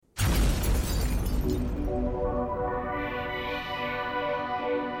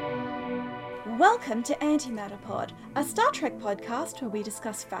Welcome to Antimatter Pod, a Star Trek podcast where we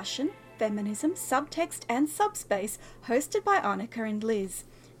discuss fashion, feminism, subtext and subspace, hosted by Annika and Liz.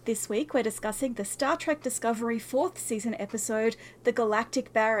 This week we're discussing the Star Trek Discovery 4th season episode, The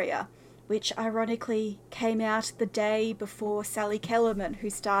Galactic Barrier, which ironically came out the day before Sally Kellerman, who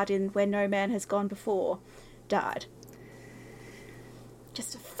starred in Where No Man Has Gone Before, died.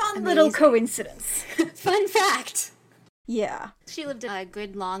 Just a fun little coincidence. Fun fact! Yeah. She lived a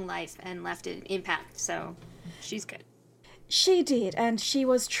good long life and left an impact, so she's good. She did, and she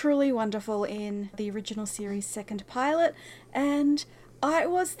was truly wonderful in the original series' second pilot, and I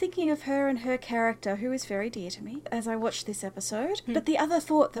was thinking of her and her character, who is very dear to me, as I watched this episode. But the other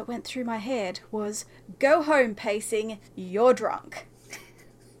thought that went through my head was, go home, pacing, you're drunk.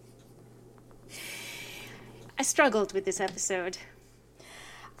 I struggled with this episode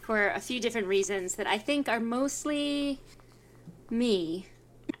for a few different reasons that I think are mostly me.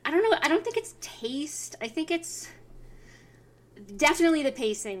 I don't know, I don't think it's taste. I think it's... Definitely the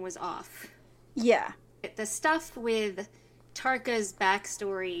pacing was off. Yeah. The stuff with Tarka's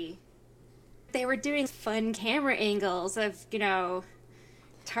backstory, they were doing fun camera angles of, you know,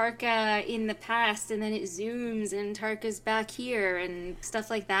 Tarka in the past, and then it zooms and Tarka's back here and stuff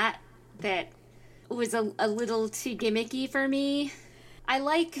like that, that was a little too gimmicky for me. I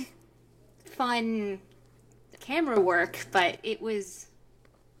like fun camera work, but it was,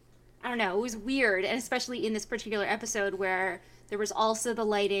 I don't know, it was weird, and especially in this particular episode where there was also the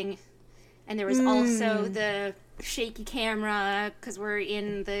lighting, and there was also the shaky camera, because we're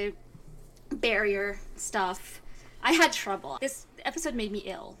in the barrier stuff. I had trouble. This episode made me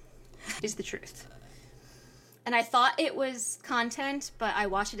ill, is the truth. And I thought it was content, but I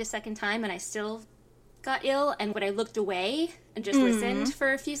watched it a second time, and I still got ill, and when I looked away and just listened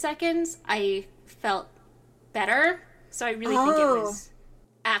for a few seconds, I felt better. So I really think it was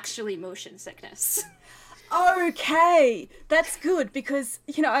actually motion sickness. Okay, that's good, because,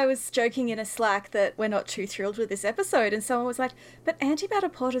 you know, I was joking in a Slack that we're not too thrilled with this episode, and someone was like, but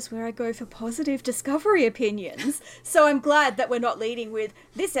Antimatter Pod is where I go for positive Discovery opinions, so I'm glad that we're not leading with,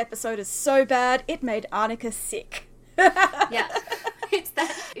 this episode is so bad, it made Annika sick. Yeah, it's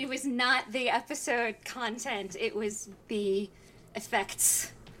that, it was not the episode content, it was the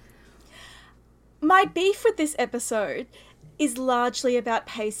effects. My beef with this episode is largely about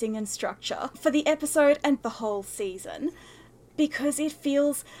pacing and structure for the episode and the whole season, because it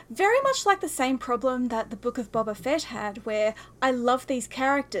feels very much like the same problem that the Book of Boba Fett had, where I love these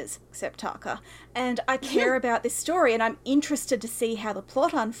characters, except Tarka, and I care about this story and I'm interested to see how the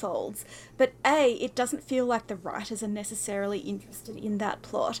plot unfolds, but it doesn't feel like the writers are necessarily interested in that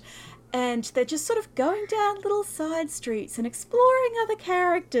plot. And they're just sort of going down little side streets and exploring other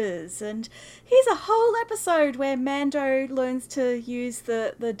characters. And here's a whole episode where Mando learns to use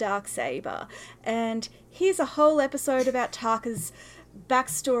the Darksaber. And here's a whole episode about Tarka's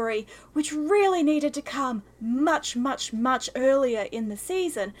backstory, which really needed to come much, much, much earlier in the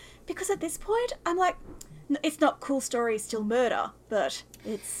season. Because at this point, I'm like, it's not cool story, still murder, but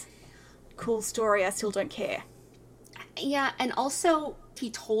it's cool story, I still don't care. Yeah, and also he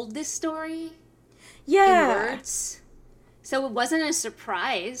told this story in words, so it wasn't a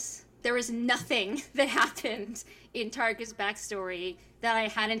surprise. There was nothing that happened in Tarka's backstory that I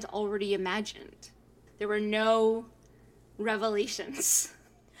hadn't already imagined. There were no revelations.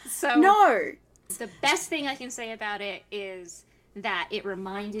 So no. The best thing I can say about it is that it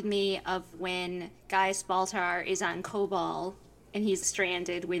reminded me of when Gaius Baltar is on Kobol and he's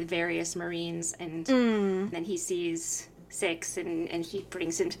stranded with various Marines, and then he sees Six and he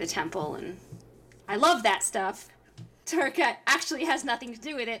brings him to the temple, and I love that stuff. Tarka actually has nothing to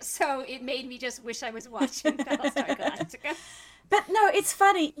do with it, so it made me just wish I was watching Battlestar Galactica. But no, it's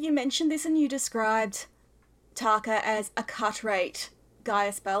funny, you mentioned this and you described Tarka as a cut-rate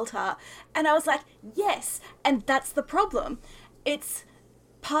Gaius Baltar, and I was like, yes, and that's the problem. It's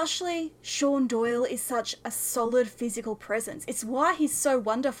partially Sean Doyle is such a solid physical presence. It's why he's so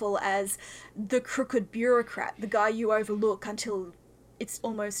wonderful as the crooked bureaucrat, the guy you overlook until it's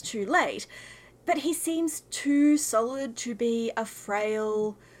almost too late. But he seems too solid to be a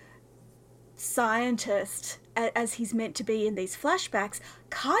frail scientist as he's meant to be in these flashbacks.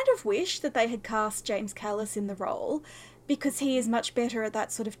 Kind of wish that they had cast James Callis in the role, because he is much better at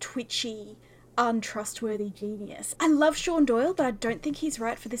that sort of twitchy, untrustworthy genius. I love Sean Doyle, but I don't think he's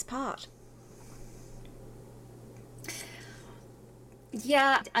right for this part.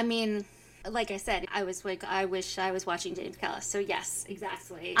 Yeah, I mean, like I said, I was like, I wish I was watching James Callis. So yes,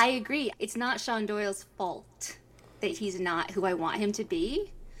 exactly. I agree. It's not Sean Doyle's fault that he's not who I want him to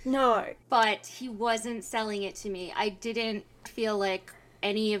be. No. But he wasn't selling it to me. I didn't feel like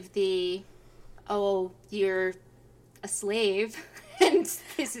any of the, oh, you're a slave and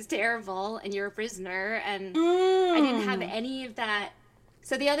this is terrible and you're a prisoner, and I didn't have any of that.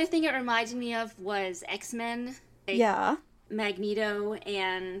 So the other thing it reminded me of was X-Men. Yeah. Magneto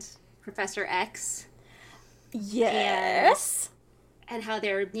and Professor X. Yes. And how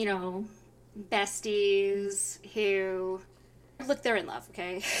they're, you know, besties who look, they're in love,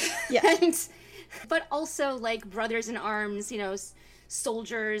 okay? Yeah. But also like brothers in arms, you know,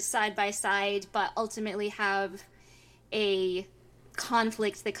 soldiers side by side, but ultimately have a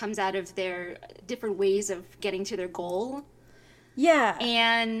conflict that comes out of their different ways of getting to their goal. Yeah.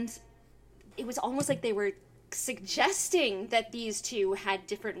 And it was almost like they were suggesting that these two had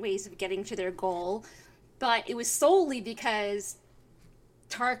different ways of getting to their goal, but it was solely because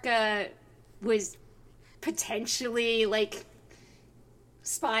Tarka was potentially like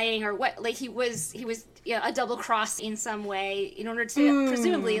spying or what, like he was a double cross in some way in order to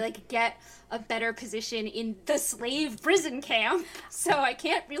presumably like get a better position in the slave prison camp. So I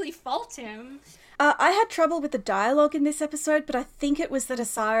can't really fault him. I had trouble with the dialogue in this episode, but I think it was that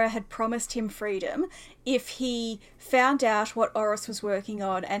Asara had promised him freedom if he found out what Oros was working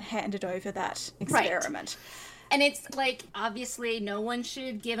on and handed over that experiment. Right. And it's like, obviously, no one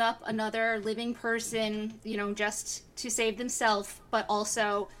should give up another living person, you know, just to save themselves, but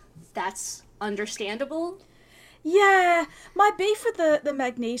also that's understandable. Yeah, my beef with the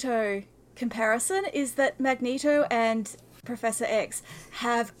Magneto comparison is that Magneto and Professor X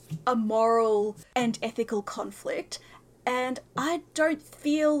have a moral and ethical conflict, and I don't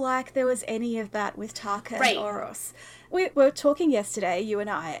feel like there was any of that with Tarka and Oros. We were talking yesterday, you and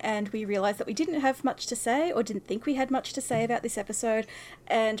I, and we realised that we didn't have much to say, or didn't think we had much to say about this episode,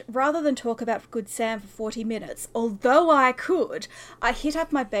 and rather than talk about Good Sam for 40 minutes, although I could, I hit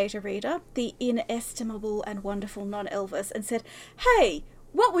up my beta reader, the inestimable and wonderful Non-Elvis, and said, hey,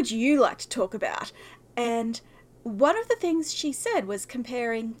 what would you like to talk about? And one of the things she said was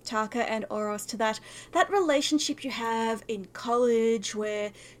comparing Tarka and Oros to that relationship you have in college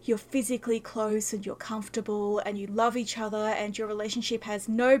where you're physically close and you're comfortable and you love each other and your relationship has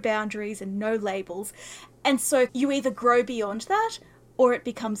no boundaries and no labels. And so you either grow beyond that or it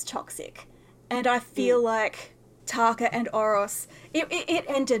becomes toxic. And I feel like Tarka and Oros, it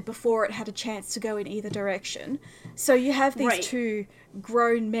ended before it had a chance to go in either direction. So you have these two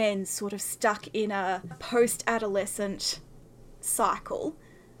grown men sort of stuck in a post-adolescent cycle.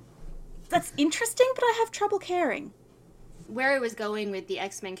 That's interesting, but I have trouble caring. Where I was going with the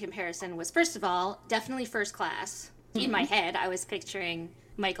X-Men comparison was, first of all, definitely First Class. In my head, I was picturing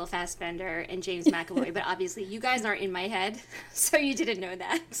Michael Fassbender and James McAvoy, but obviously you guys aren't in my head, so you didn't know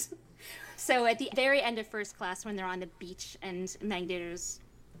that. So at the very end of First Class, when they're on the beach and Magneto's,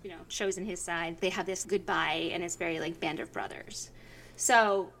 you know, chosen his side, they have this goodbye, and it's very like Band of Brothers.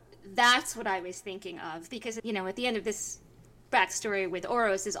 So that's what I was thinking of, because, you know, at the end of this backstory with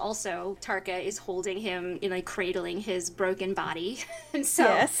Oros is also Tarka is holding him, you know, like cradling his broken body. And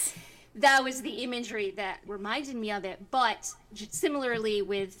so that was the imagery that reminded me of it. But similarly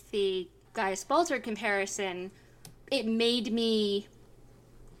with the Gaius Baltar comparison, it made me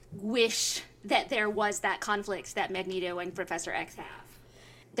wish that there was that conflict that Magneto and Professor X have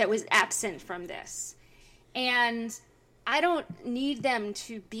that was absent from this. And I don't need them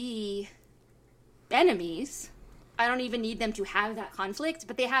to be enemies. I don't even need them to have that conflict,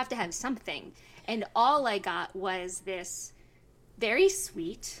 but they have to have something. And all I got was this very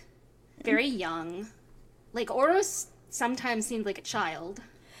sweet, very young, like Oros sometimes seemed like a child.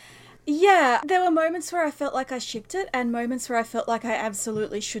 Yeah, there were moments where I felt like I shipped it and moments where I felt like I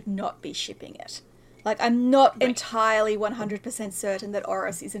absolutely should not be shipping it. Like, I'm not entirely 100% certain that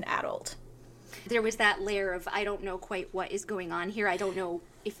Oros is an adult. There was that layer of, I don't know quite what is going on here. I don't know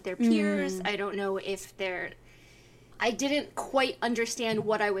if they're peers. I don't know if they're... I didn't quite understand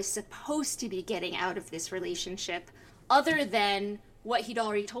what I was supposed to be getting out of this relationship, other than what he'd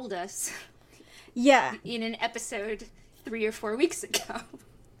already told us. Yeah. In an episode 3 or 4 weeks ago.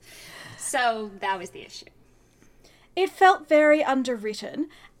 So that was the issue. It felt very underwritten,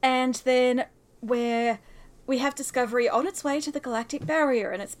 and then where we have Discovery on its way to the galactic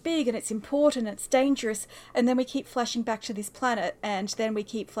barrier, and it's big, and it's important, and it's dangerous, and then we keep flashing back to this planet, and then we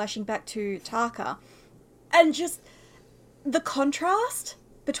keep flashing back to Tarka. And just the contrast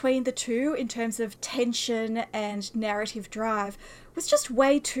between the two in terms of tension and narrative drive was just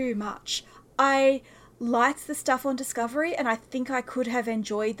way too much. I liked the stuff on Discovery, and I think I could have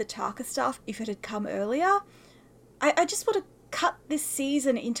enjoyed the Tarka stuff if it had come earlier. I just want to cut this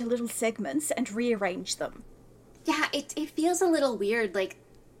season into little segments and rearrange them. Yeah, it feels a little weird. Like,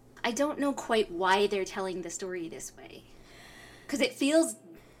 I don't know quite why they're telling the story this way. Because it feels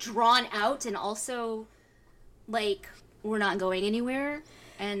drawn out and also like we're not going anywhere.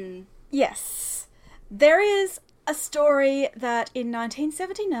 And Yes. There is a story that in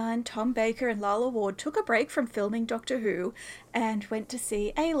 1979, Tom Baker and Lalla Ward took a break from filming Doctor Who and went to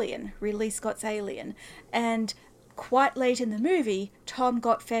see Alien, Ridley Scott's Alien. And quite late in the movie, Tom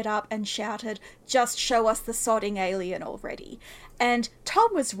got fed up and shouted, "Just show us the sodding alien already." And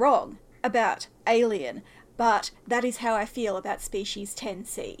Tom was wrong about Alien, but that is how I feel about Species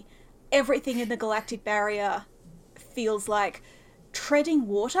 10C. Everything in the galactic barrier feels like treading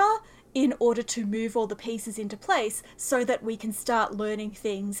water in order to move all the pieces into place so that we can start learning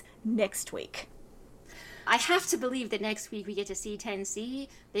things next week. I have to believe that next week we get to see 10C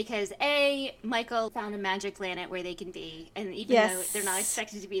because A, Michael found a magic planet where they can be, and even though they're not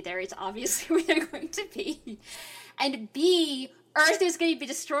expected to be there, it's obviously where they're going to be. And B, Earth is going to be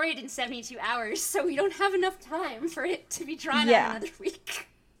destroyed in 72 hours, so we don't have enough time for it to be drawn out another week.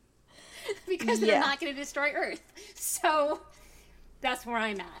 Because they're not going to destroy Earth. So that's where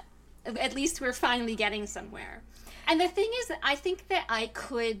I'm at least we're finally getting somewhere. And the thing is, I think that I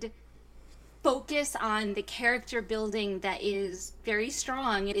could focus on the character building that is very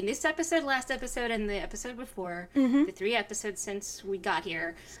strong in this episode, last episode, and the episode before, the 3 episodes since we got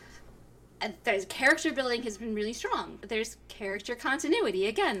here. The character building has been really strong. There's character continuity.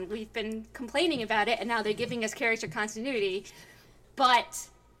 Again, we've been complaining about it, and now they're giving us character continuity. But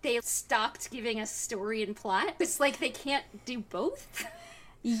they stopped giving us story and plot. It's like they can't do both.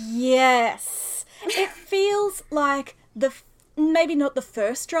 Yes. It feels like maybe not the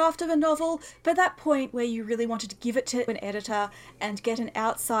first draft of a novel, but that point where you really wanted to give it to an editor and get an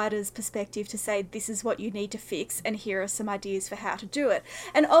outsider's perspective to say, this is what you need to fix, and here are some ideas for how to do it.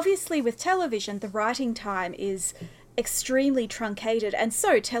 And obviously with television, the writing time is extremely truncated, and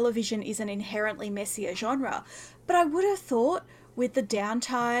so television is an inherently messier genre. But I would have thought with the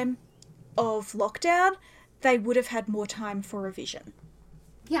downtime of lockdown, they would have had more time for revision.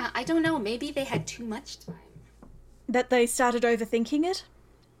 Yeah, I don't know. Maybe they had too much time. That they started overthinking it?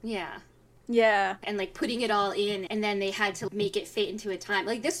 Yeah. Yeah. And like putting it all in, and then they had to make it fit into a time.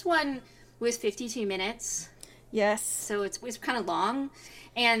 Like this one was 52 minutes. Yes. So it was kind of long.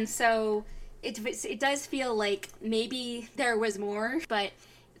 And so it does feel like maybe there was more, but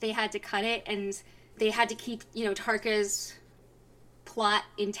they had to cut it, and they had to keep, Tarka's plot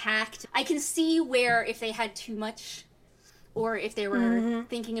intact. I can see where if they had too much, or if they were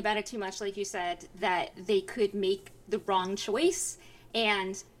thinking about it too much, like you said, that they could make the wrong choice,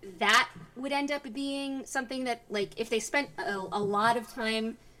 and that would end up being something that, like, if they spent a lot of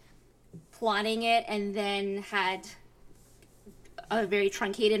time plotting it and then had a very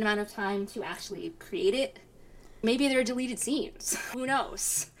truncated amount of time to actually create it, maybe there are deleted scenes. Who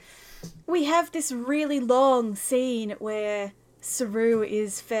knows? We have this really long scene where Saru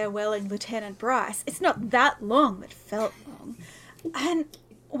is farewelling Lieutenant Bryce. It's not that long, but felt long. And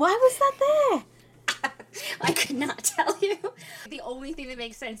why was that there? I could not tell you. The only thing that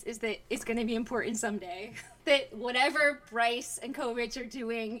makes sense is that it's going to be important someday. That whatever Bryce and Kovich are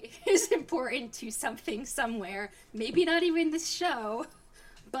doing is important to something somewhere. Maybe not even this show,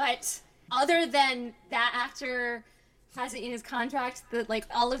 but other than that actor has it in his contract that, like,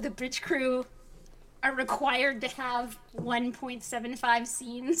 all of the bridge crew are required to have 1.75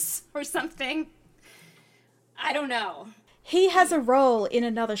 scenes or something. I don't know. He has a role in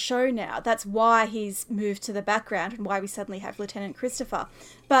another show now. That's why he's moved to the background and why we suddenly have Lieutenant Christopher.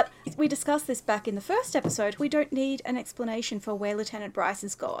 But we discussed this back in the first episode. We don't need an explanation for where Lieutenant Bryce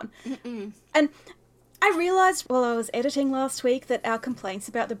has gone. And I realised while I was editing last week that our complaints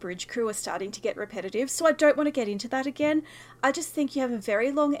about the bridge crew are starting to get repetitive, so I don't want to get into that again. I just think you have a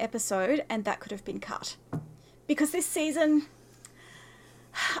very long episode and that could have been cut. Because this season,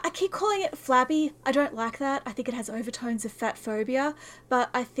 I keep calling it flabby. I don't like that. I think it has overtones of fat phobia, but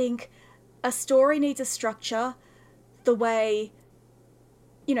I think a story needs a structure the way,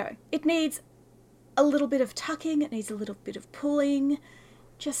 it needs a little bit of tucking, it needs a little bit of pulling.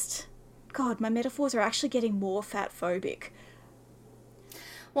 Just, God, my metaphors are actually getting more fat phobic.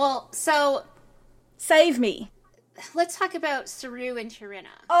 Well, so Save me. Let's talk about Saru and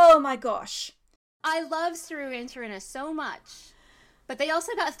Tarina. Oh my gosh. I love Saru and Tarina so much. But they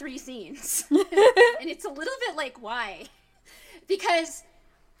also got 3 scenes. And it's a little bit like, why? Because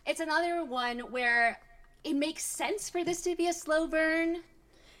it's another one where it makes sense for this to be a slow burn.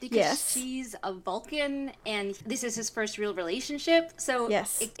 Because she's a Vulcan and this is his first real relationship. So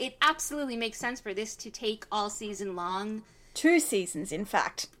it absolutely makes sense for this to take all season long. 2 seasons, in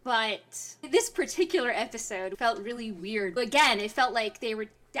fact. But this particular episode felt really weird. Again, it felt like they were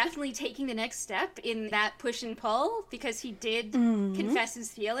definitely taking the next step in that push and pull, because he did confess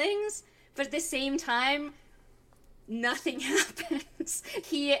his feelings, but at the same time, nothing happens.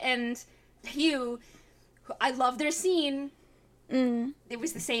 He and Hugh, I love their scene. It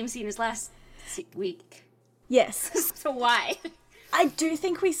was the same scene as last week. Yes. So why? I do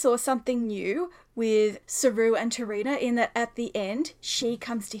think we saw something new with Saru and Tarina in that at the end, she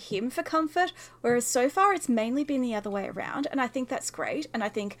comes to him for comfort, whereas so far it's mainly been the other way around, and I think that's great, and I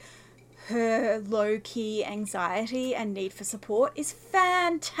think her low-key anxiety and need for support is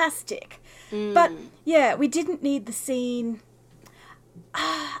fantastic. But, yeah, we didn't need the scene...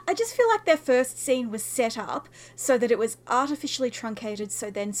 I just feel like their first scene was set up so that it was artificially truncated, so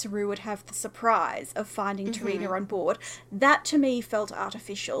then Saru would have the surprise of finding Tarina on board. That, to me, felt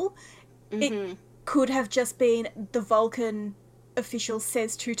artificial. It could have just been the Vulcan official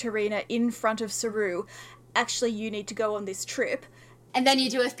says to Tarina in front of Saru, actually, you need to go on this trip. And then you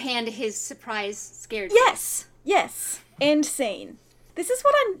do a pan to his surprise scared Yes! Yes. End scene. This is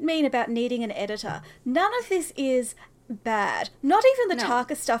what I mean about needing an editor. None of this is bad. Not even the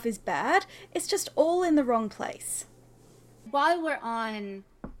Tarka stuff is bad. It's just all in the wrong place. While we're on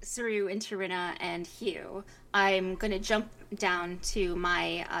Saru and Tarina and Hugh, I'm going to jump down to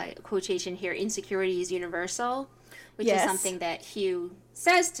my quotation here, insecurity is universal, which is something that Hugh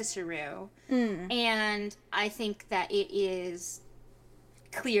says to Saru. And I think that it is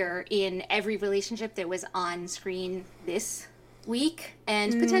clear in every relationship that was on screen this week,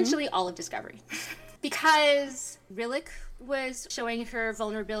 and potentially all of Discovery. Because Rillak was showing her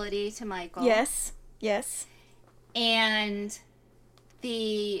vulnerability to Michael. Yes, yes. And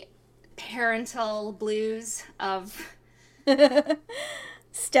the parental blues of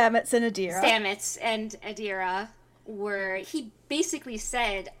Stamets and Adira were, he basically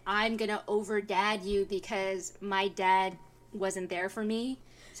said, I'm gonna over-dad you because my dad wasn't there for me.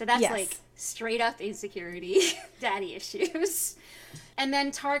 So that's like straight up insecurity, daddy issues. And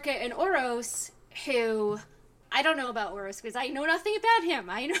then Tarka and Oros, who, I don't know about Oros because I know nothing about him.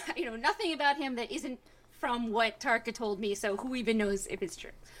 I know nothing about him that isn't from what Tarka told me, so who even knows if it's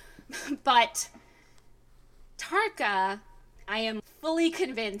true. But Tarka, I am fully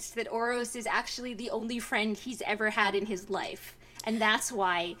convinced that Oros is actually the only friend he's ever had in his life. And that's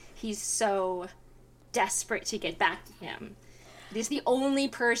why he's so desperate to get back to him. He's the only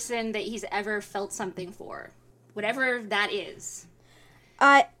person that he's ever felt something for, whatever that is.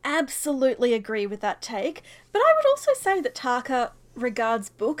 I absolutely agree with that take, but I would also say that Tarka regards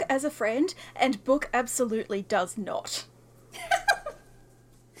Book as a friend, and Book absolutely does not.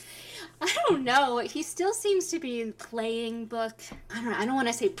 I don't know. He still seems to be playing Book. I don't want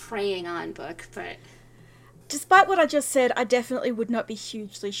to say preying on Book, but... Despite what I just said, I definitely would not be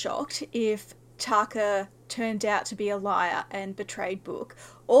hugely shocked if Tarka turned out to be a liar and betrayed Book,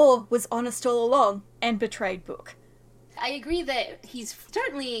 or was honest all along and betrayed Book. I agree that he's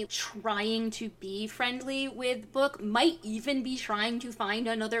certainly trying to be friendly with Book, might even be trying to find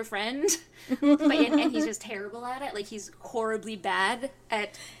another friend, and he's just terrible at it. Like, he's horribly bad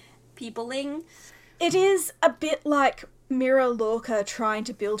at peopling. It is a bit like Mira Lorca trying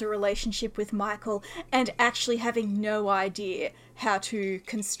to build a relationship with Michael and actually having no idea how to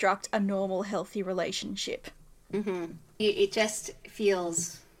construct a normal, healthy relationship. It just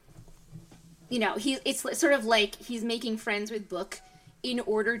feels... You know, it's sort of like he's making friends with Book in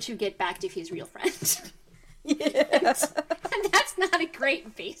order to get back to his real friend. And that's not a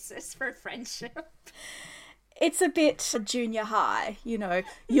great basis for friendship. It's a bit junior high, you know.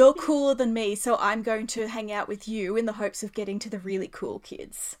 You're cooler than me, so I'm going to hang out with you in the hopes of getting to the really cool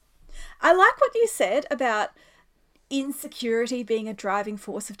kids. I like what you said about insecurity being a driving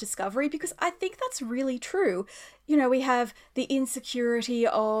force of Discovery, because I think that's really true. You know, we have the insecurity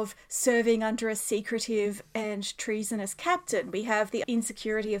of serving under a secretive and treasonous captain. We have the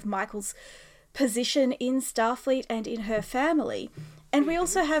insecurity of Michael's position in Starfleet and in her family. And we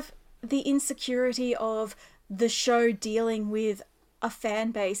also have the insecurity of the show dealing with a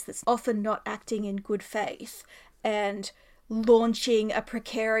fan base that's often not acting in good faith and launching a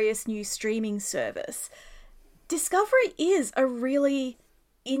precarious new streaming service. Discovery is a really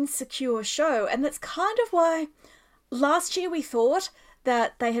insecure show, and that's kind of why last year we thought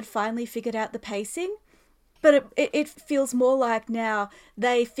that they had finally figured out the pacing, but it feels more like now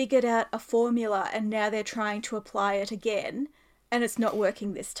they figured out a formula and now they're trying to apply it again, and it's not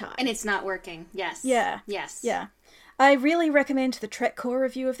working this time. And it's not working, yes. Yeah. Yes. Yeah. I really recommend the Trek Core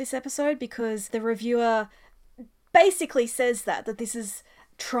review of this episode, because the reviewer basically says that this is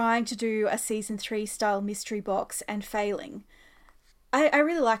trying to do a season 3 style mystery box and failing. I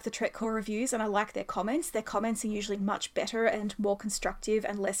really like the Trek Core reviews, and I like their comments. Their comments are usually much better and more constructive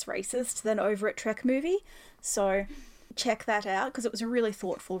and less racist than over at Trek Movie. So check that out, because it was a really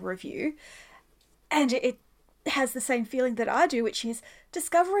thoughtful review. And it has the same feeling that I do, which is,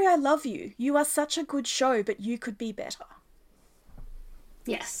 Discovery, I love you. You are such a good show, but you could be better.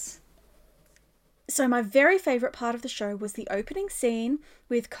 Yes. So my very favourite part of the show was the opening scene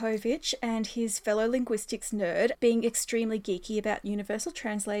with Kovich and his fellow linguistics nerd being extremely geeky about universal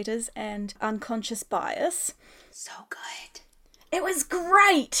translators and unconscious bias. So good. It was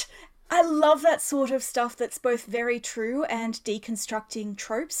great! I love that sort of stuff that's both very true and deconstructing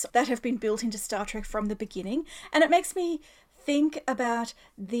tropes that have been built into Star Trek from the beginning. And it makes me think about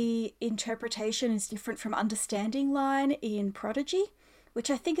the interpretation is different from understanding line in Prodigy, which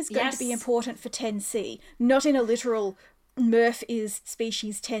I think is going to be important for 10C. Not in a literal Murph is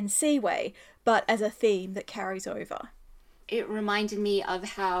species 10C way, but as a theme that carries over. It reminded me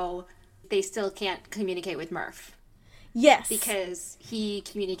of how they still can't communicate with Murph. Yes. Because he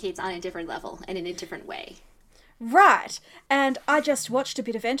communicates on a different level and in a different way. Right. And I just watched a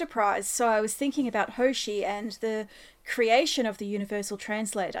bit of Enterprise, so I was thinking about Hoshi and the creation of the Universal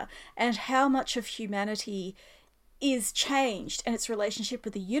Translator and how much of humanity is changed and its relationship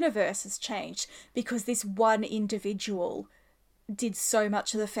with the universe has changed because this one individual did so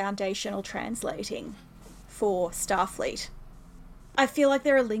much of the foundational translating for Starfleet. I feel like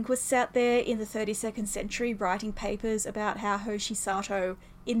there are linguists out there in the 32nd century writing papers about how Hoshi Sato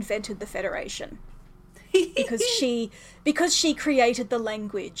invented the Federation. because she created the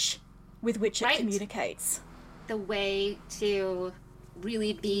language with which it communicates. The way to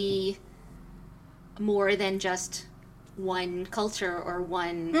really be more than just one culture or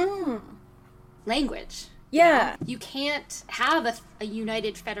one language. Yeah. You can't have a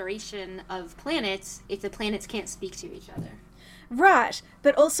united federation of planets if the planets can't speak to each other. Right,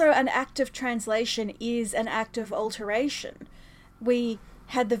 but also an act of translation is an act of alteration. We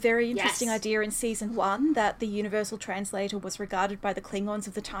had the very interesting idea in season 1 that the Universal Translator was regarded by the Klingons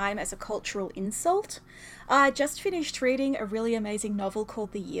of the time as a cultural insult. I just finished reading a really amazing novel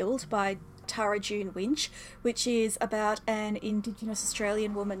called The Yield by Tara June Winch, which is about an Indigenous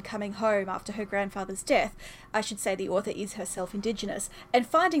Australian woman coming home after her grandfather's death. I should say the author is herself Indigenous, and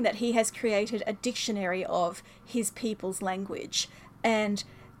finding that he has created a dictionary of his people's language. And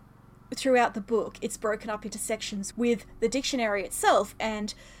throughout the book, it's broken up into sections with the dictionary itself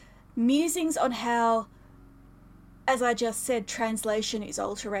and musings on how, as I just said, translation is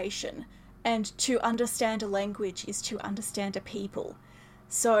alteration, and to understand a language is to understand a people.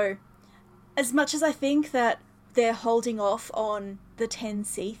 So, as much as I think that they're holding off on the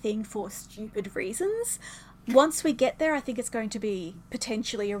 10C thing for stupid reasons, once we get there, I think it's going to be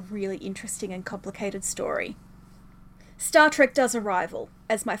potentially a really interesting and complicated story. Star Trek does arrival,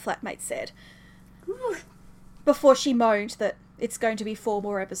 as my flatmate said. Ooh. Before she moaned that it's going to be 4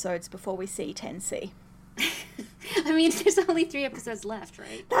 more episodes before we see 10C. I mean, there's only 3 episodes left,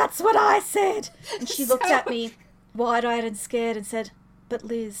 right? That's what I said! And she looked at me, wide-eyed and scared, and said, "But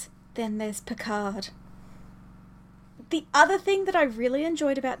Liz, then there's Picard." The other thing that I really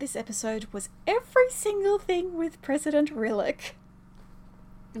enjoyed about this episode was every single thing with President Rillak.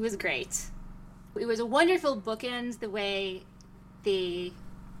 It was great. It was a wonderful bookend the way the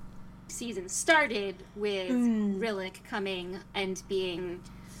season started with Rillak coming and being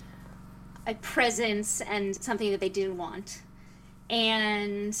a presence and something that they didn't want.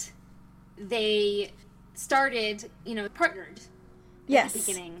 And they started, partnered at the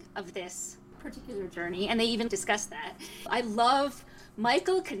beginning of this particular journey, and they even discussed that. I love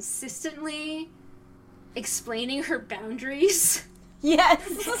Michael consistently explaining her boundaries. Yes.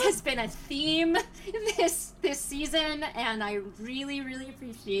 This has been a theme this season, and I really, really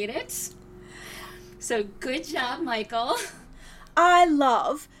appreciate it. So good job, Michael. I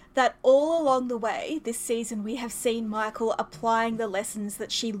love that all along the way this season we have seen Michael applying the lessons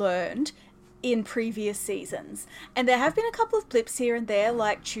that she learned in previous seasons. And there have been a couple of blips here and there,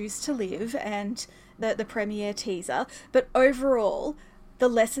 like Choose to Live and the premiere teaser, but overall, the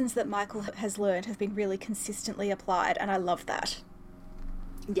lessons that Michael has learned have been really consistently applied, and I love that.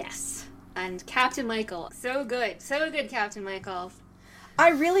 Yes. And Captain Michael. So good, Captain Michael. I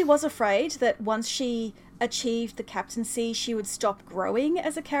really was afraid that once she achieved the captaincy, she would stop growing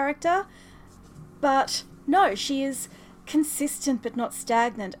as a character. But no, she is consistent but not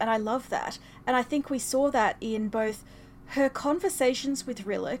stagnant, and I love that. And I think we saw that in both her conversations with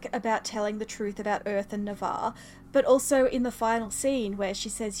Rillak about telling the truth about Earth and Navarre, but also in the final scene where she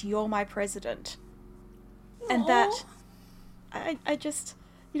says, "You're my president." Aww. And that, I just,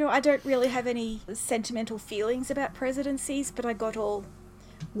 I don't really have any sentimental feelings about presidencies, but I got all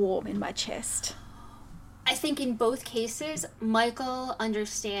warm in my chest. I think in both cases, Michael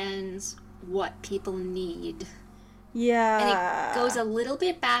understands what people need. Yeah. And it goes a little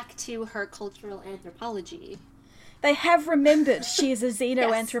bit back to her cultural anthropology. They have remembered she is a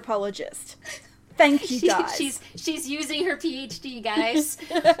xenoanthropologist. Thank you, guys. She's using her PhD, guys.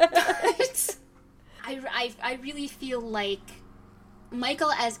 But I really feel like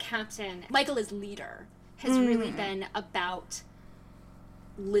Michael as captain, Michael as leader, has really been about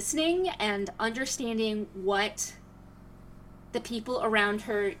listening and understanding what the people around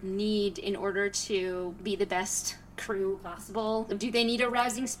her need in order to be the best crew possible. Do they need a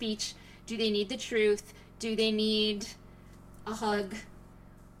rousing speech? Do they need the truth? Do they need a hug?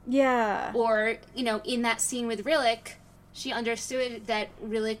 Yeah. Or, in that scene with Rilek, she understood that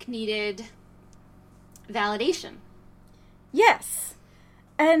Rilek needed validation. Yes.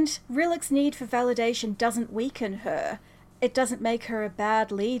 And Rilek's need for validation doesn't weaken her. It doesn't make her a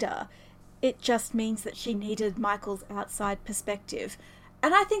bad leader. It just means that she needed Michael's outside perspective.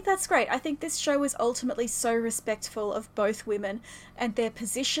 And I think that's great. I think this show is ultimately so respectful of both women and their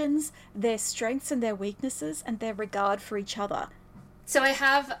positions, their strengths and their weaknesses, and their regard for each other. So I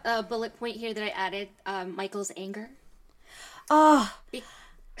have a bullet point here that I added, Michael's anger. Ah.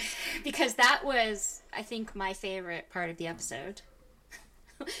 Because that was, I think, my favorite part of the episode.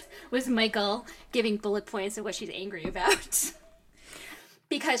 Was Michael giving bullet points of what she's angry about.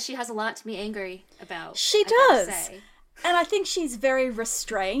 Because she has a lot to be angry about. She does. And I think she's very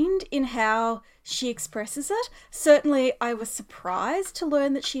restrained in how she expresses it. Certainly, I was surprised to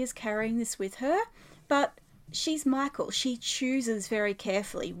learn that she is carrying this with her, but she's Michael. She chooses very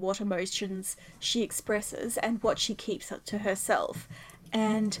carefully what emotions she expresses and what she keeps to herself.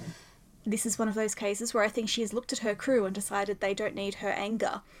 And this is one of those cases where I think she has looked at her crew and decided they don't need her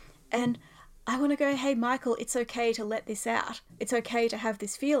anger. And I want to go, hey, Michael, it's okay to let this out. It's okay to have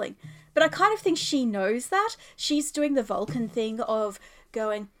this feeling. But I kind of think she knows that. She's doing the Vulcan thing of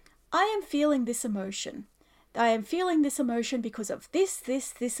going, I am feeling this emotion. I am feeling this emotion because of this,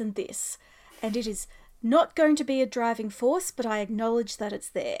 this, and this. And it is not going to be a driving force, but I acknowledge that it's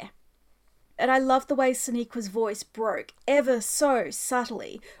there. And I love the way Soneqa's voice broke ever so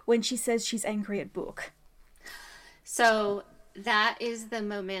subtly when she says she's angry at Book. So that is the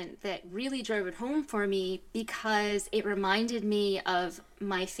moment that really drove it home for me, because it reminded me of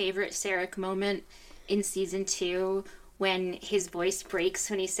my favorite Sarek moment in season 2 when his voice breaks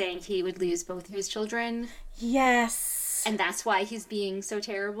when he's saying he would lose both of his children. Yes. And that's why he's being so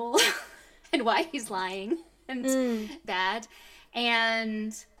terrible and why he's lying and bad.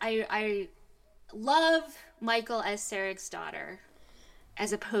 And I love Michael as Sarek's daughter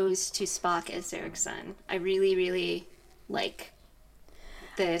as opposed to Spock as Sarek's son. I really, really like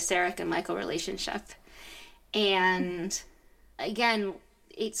the Sarek and Michael relationship. And again,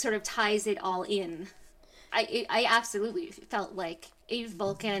 it sort of ties it all in. I absolutely felt like a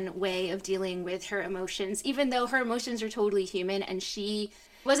Vulcan way of dealing with her emotions, even though her emotions are totally human, and she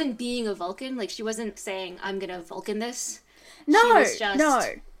wasn't being a Vulcan. Like, she wasn't saying, I'm gonna Vulcan this. No, she was just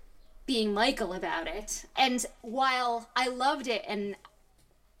being Michael about it. And while I loved it and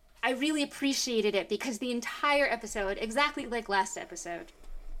I really appreciated it, because the entire episode, exactly like last episode,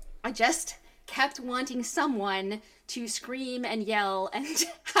 I just kept wanting someone to scream and yell and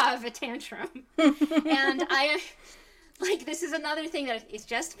have a tantrum. And this is another thing that it's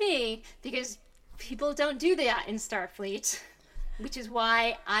just me, because people don't do that in Starfleet, which is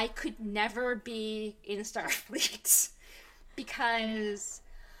why I could never be in Starfleet, because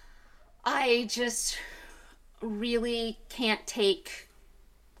I just really can't take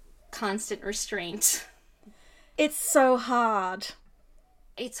constant restraint. It's so hard.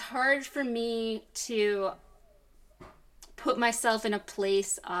 It's hard for me to put myself in a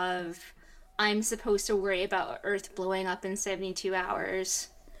place of I'm supposed to worry about Earth blowing up in 72 hours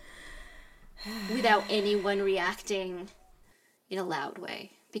without anyone reacting in a loud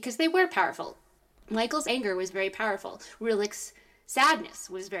way. Because they were powerful. Michael's anger was very powerful. Rilek's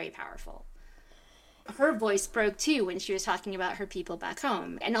sadness was very powerful. Her voice broke too when she was talking about her people back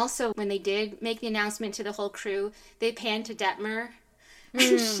home. And also when they did make the announcement to the whole crew, they panned to Detmer.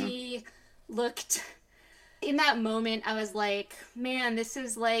 And she looked... In that moment, I was like, man, this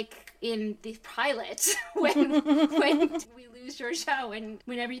is like in the pilot when we lose Georgiou and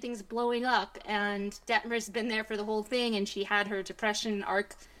when everything's blowing up. And Detmer's been there for the whole thing, and she had her depression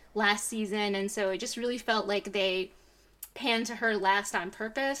arc last season. And so it just really felt like they panned to her last on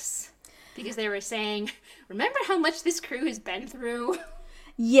purpose, because they were saying, remember how much this crew has been through?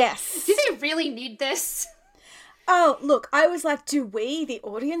 Yes. Do they really need this? Oh, look, I was like, do we, the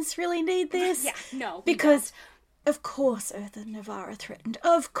audience, really need this? Yeah, no. Because, of course, Earth and Navarre are threatened.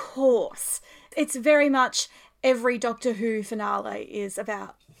 Of course. It's very much every Doctor Who finale is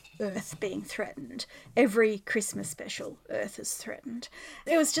about Earth being threatened. Every Christmas special, Earth is threatened.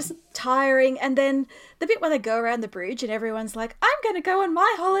 It was just tiring. And then the bit where they go around the bridge and everyone's like, I'm going to go on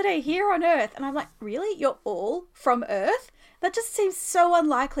my holiday here on Earth. And I'm like, really? You're all from Earth? That just seems so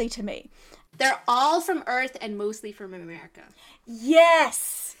unlikely to me. They're all from Earth and mostly from America.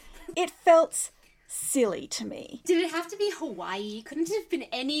 Yes! It felt silly to me. Did it have to be Hawaii? Couldn't it have been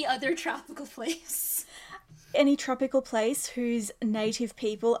any other tropical place? Any tropical place whose native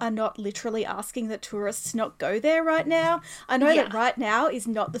people are not literally asking that tourists not go there right now. I know that right now is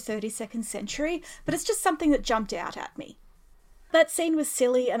not the 32nd century, but it's just something that jumped out at me. That scene was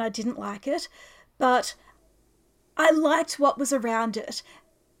silly and I didn't like it, but I liked what was around it.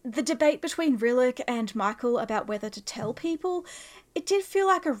 The debate between Rillak and Michael about whether to tell people, it did feel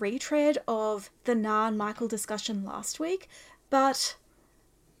like a retread of the Narn-Michael discussion last week, but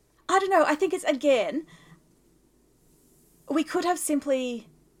I don't know, I think it's, again, we could have simply...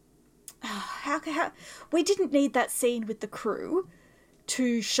 we didn't need that scene with the crew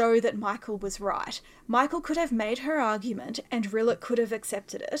to show that Michael was right. Michael could have made her argument and Rillak could have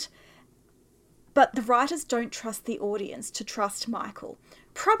accepted it, but the writers don't trust the audience to trust Michael.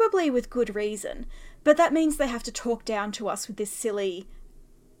 Probably with good reason, but that means they have to talk down to us with this silly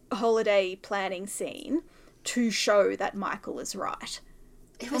holiday planning scene to show that Michael is right.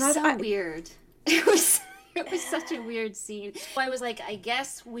 It was weird. It was such a weird scene. I was like, I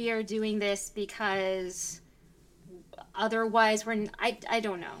guess we are doing this because otherwise I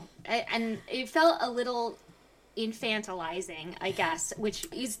don't know. And it felt a little infantilizing, I guess, which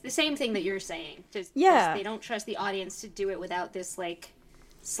is the same thing that you're saying. Just they don't trust the audience to do it without this, like,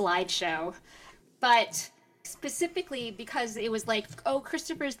 slideshow. But specifically because it was like, oh,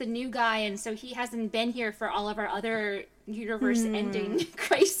 Christopher's the new guy and so he hasn't been here for all of our other universe ending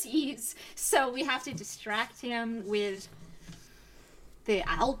crises, so we have to distract him with the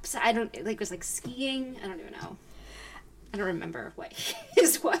Alps. It was like skiing. I don't even know. I don't remember what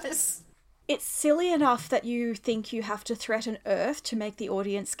his was. It's silly enough that you think you have to threaten Earth to make the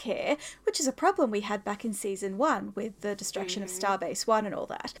audience care, which is a problem we had back in season 1 with the destruction of Starbase 1 and all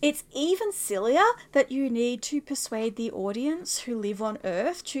that. It's even sillier that you need to persuade the audience who live on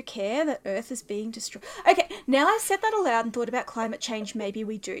Earth to care that Earth is being destroyed. Okay, now I've said that aloud and thought about climate change, maybe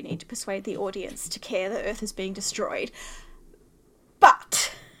we do need to persuade the audience to care that Earth is being destroyed.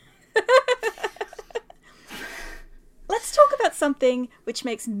 But... let's talk about something which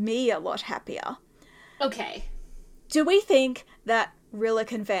makes me a lot happier. Okay. Do we think that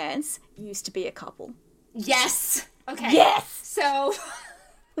Rillak and Vance used to be a couple? Yes! Okay. Yes! So,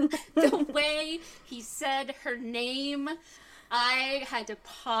 the way he said her name, I had to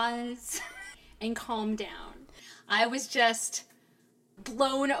pause and calm down. I was just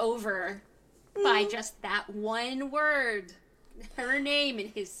blown over by just that one word. Her name in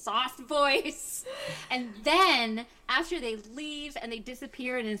his soft voice. And then after they leave and they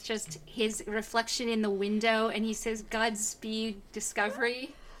disappear and it's just his reflection in the window and he says Godspeed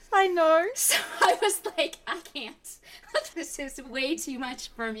Discovery. I know. So I was like, I can't. This is way too much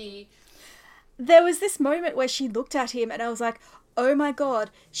for me. There was this moment where she looked at him and I was like, oh my god,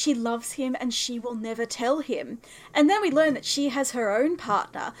 she loves him and she will never tell him. And then we learn that she has her own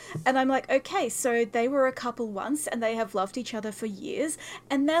partner. And I'm like, okay, so they were a couple once and they have loved each other for years.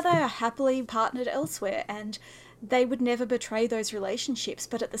 And now they are happily partnered elsewhere. And they would never betray those relationships.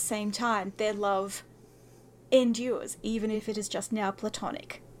 But at the same time, their love endures, even if it is just now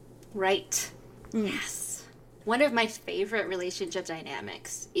platonic. Right. Yes. One of my favorite relationship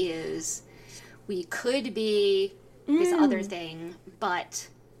dynamics is we could be this other thing, but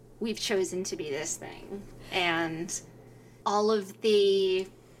we've chosen to be this thing. And all of the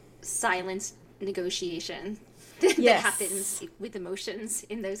silent negotiation that happens with emotions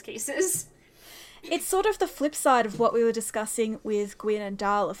in those cases. It's sort of the flip side of what we were discussing with Gwyn and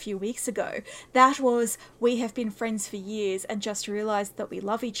Dahl a few weeks ago. That was, we have been friends for years and just realised that we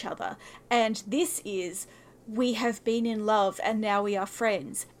love each other. And this is, we have been in love and now we are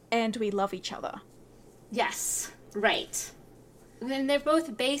friends and we love each other. Yes. Right. And they're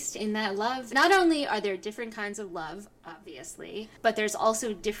both based in that love. Not only are there different kinds of love, obviously, but there's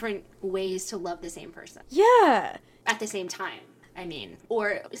also different ways to love the same person. Yeah. At the same time, I mean.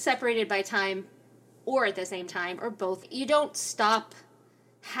 Or separated by time, or at the same time, or both. You don't stop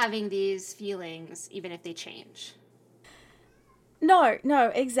having these feelings, even if they change. No,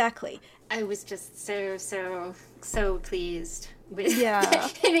 exactly. I was just so pleased Yeah.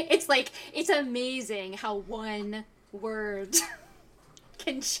 It's like, it's amazing how one word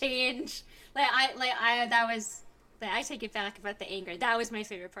can change. I take it back about the anger. That was my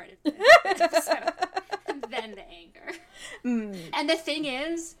favorite part of the episode. Then the anger. And the thing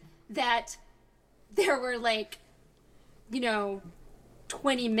is that there were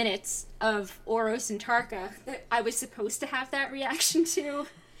 20 minutes of Oros and Tarka that I was supposed to have that reaction to,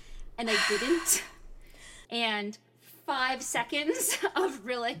 and I didn't. And 5 seconds of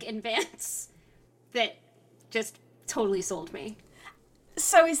Rilek and Vance that just totally sold me.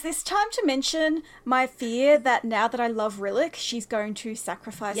 So is this time to mention my fear that now that I love Rilek, she's going to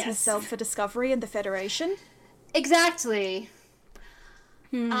sacrifice herself for Discovery and the Federation? Exactly.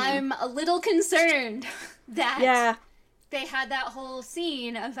 I'm a little concerned that they had that whole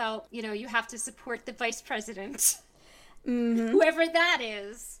scene about, you have to support the vice president, whoever that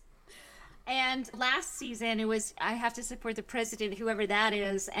is. And last season it was, I have to support the president, whoever that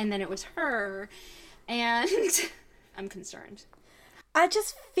is, and then it was her. And I'm concerned. I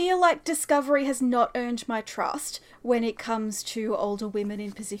just feel like Discovery has not earned my trust when it comes to older women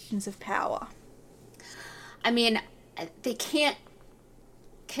in positions of power. I mean, they can't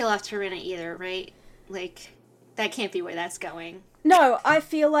kill off Tarina either, right? That can't be where that's going. No, I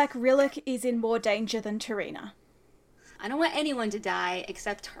feel like Rilek is in more danger than Tarina. I don't want anyone to die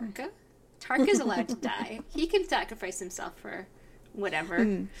except Tarka. Tarka's allowed to die. He can sacrifice himself for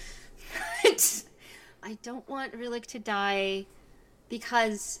whatever. But I don't want Rilek to die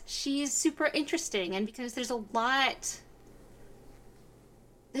because she's super interesting and because there's a lot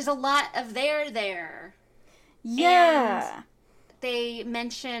of there. Yeah. And they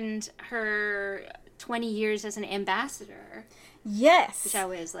mentioned her 20 years as an ambassador. Yes. Which I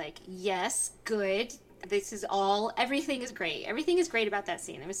was like, yes, good. Everything is great. Everything is great about that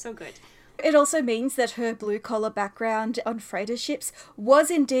scene. It was so good. It also means that her blue-collar background on freighter ships was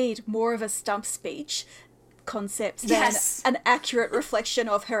indeed more of a stump speech concept than an accurate reflection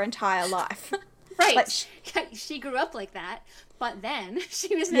of her entire life. Right. She grew up like that, but then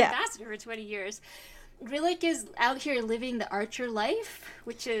she was an ambassador for 20 years. Rilek is out here living the Archer life,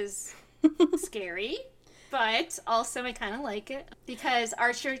 which is scary, but also I kind of like it. Because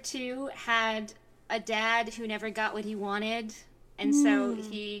Archer, too, had a dad who never got what he wanted, and so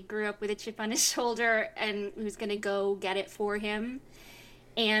he grew up with a chip on his shoulder and was going to go get it for him,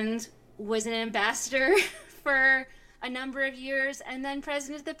 and was an ambassador for a number of years, and then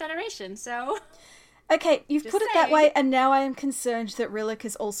president of the Federation, so... Okay, you've put it that way, and now I am concerned that Rilek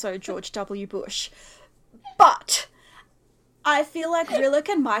is also George W. Bush. But I feel like Rilek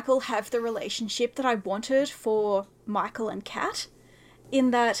and Michael have the relationship that I wanted for Michael and Kat,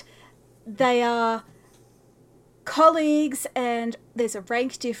 in that they are colleagues and there's a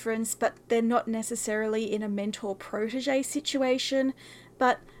rank difference, but they're not necessarily in a mentor-protege situation,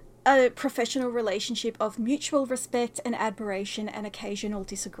 but a professional relationship of mutual respect and admiration and occasional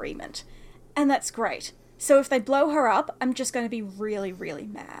disagreement. And that's great. So if they blow her up, I'm just going to be really, really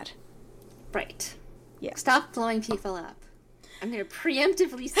mad. Right. Yeah. Stop blowing people up. I'm going to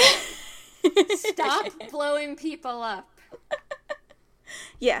preemptively say, stop blowing people up.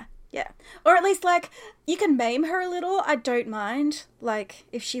 Yeah. Or at least, you can maim her a little. I don't mind,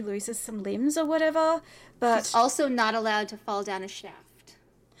 if she loses some limbs or whatever. But she's also not allowed to fall down a shaft.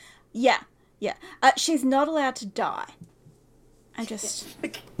 Yeah. She's not allowed to die. I just...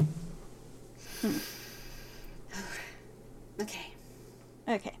 Okay.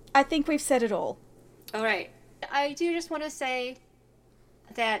 I think we've said it all. All right. I do just want to say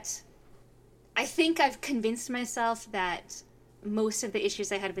that I think I've convinced myself that most of the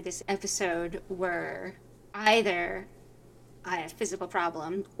issues I had with this episode were either a physical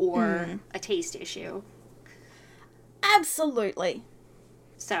problem or a taste issue. Absolutely.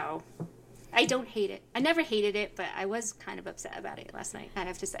 So, I don't hate it. I never hated it, but I was kind of upset about it last night, I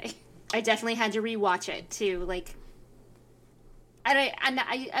have to say. I definitely had to rewatch it to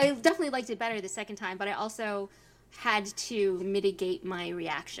I definitely liked it better the second time, but I also had to mitigate my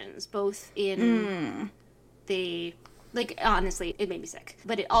reactions, both in the honestly, it made me sick,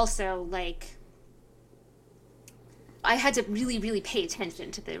 but it also I had to really, really pay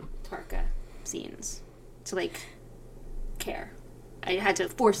attention to the Tarka scenes to care. I had to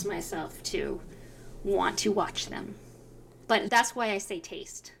force myself to want to watch them, but that's why I say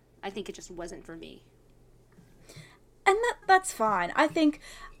taste. I think it just wasn't for me. And that's fine. I think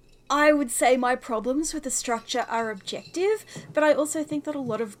I would say my problems with the structure are objective, but I also think that a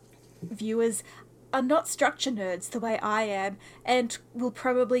lot of viewers are not structure nerds the way I am, and will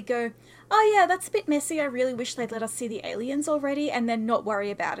probably go, oh yeah, that's a bit messy, I really wish they'd let us see the aliens already, and then not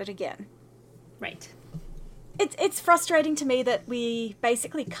worry about it again. Right. It's frustrating to me that we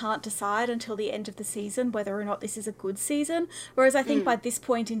basically can't decide until the end of the season whether or not this is a good season. Whereas I think by this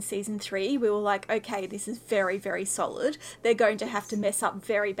point in season 3, we were like, okay, this is very, very solid. They're going to have to mess up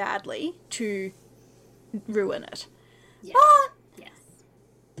very badly to ruin it. Yes. But, Yes.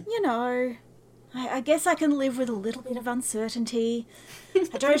 you know, I guess I can live with a little bit of uncertainty.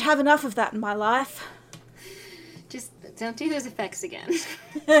 I don't have enough of that in my life. Just don't do those effects again.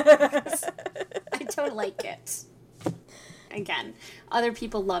 I don't like it. Again, other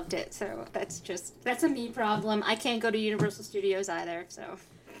people loved it, so that's a me problem. I can't go to Universal Studios either, so.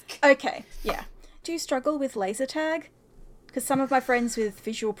 Okay, yeah. Do you struggle with laser tag? Because some of my friends with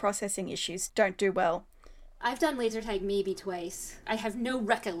visual processing issues don't do well. I've done laser tag maybe twice. I have no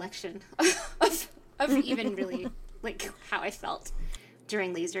recollection of even really, like, how I felt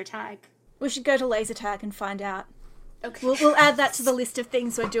during laser tag. We should go to laser tag and find out. Okay. We'll add that to the list of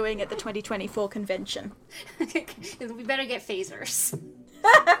things we're doing at the 2024 convention. We better get phasers.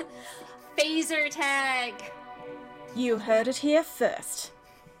 Phaser tag! You heard it here first.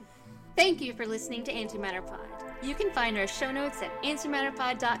 Thank you for listening to Antimatter Pod. You can find our show notes at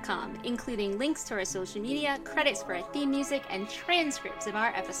antimatterpod.com, including links to our social media, credits for our theme music, and transcripts of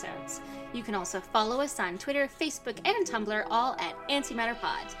our episodes. You can also follow us on Twitter, Facebook, and Tumblr, all at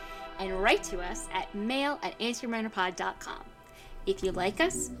Antimatterpod, and write to us at mail@antimatterpod.com. If you like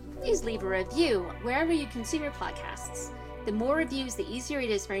us, please leave a review wherever you consume your podcasts. The more reviews, the easier it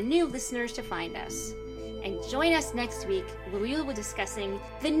is for new listeners to find us. And join us next week where we will be discussing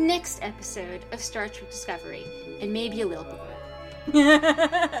the next episode of Star Trek Discovery, and maybe a little bit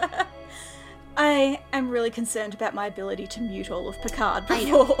more. I am really concerned about my ability to mute all of Picard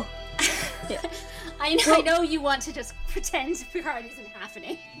before. Yeah. I know you want to just pretend Picard isn't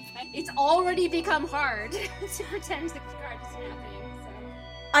happening, but it's already become hard to pretend that Picard isn't happening. So.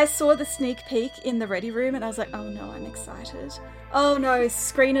 I saw the sneak peek in the ready room and I was like, oh no, I'm excited. Oh no,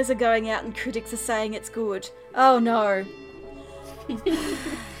 screeners are going out and critics are saying it's good. Oh no.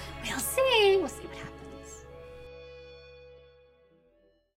 We'll see.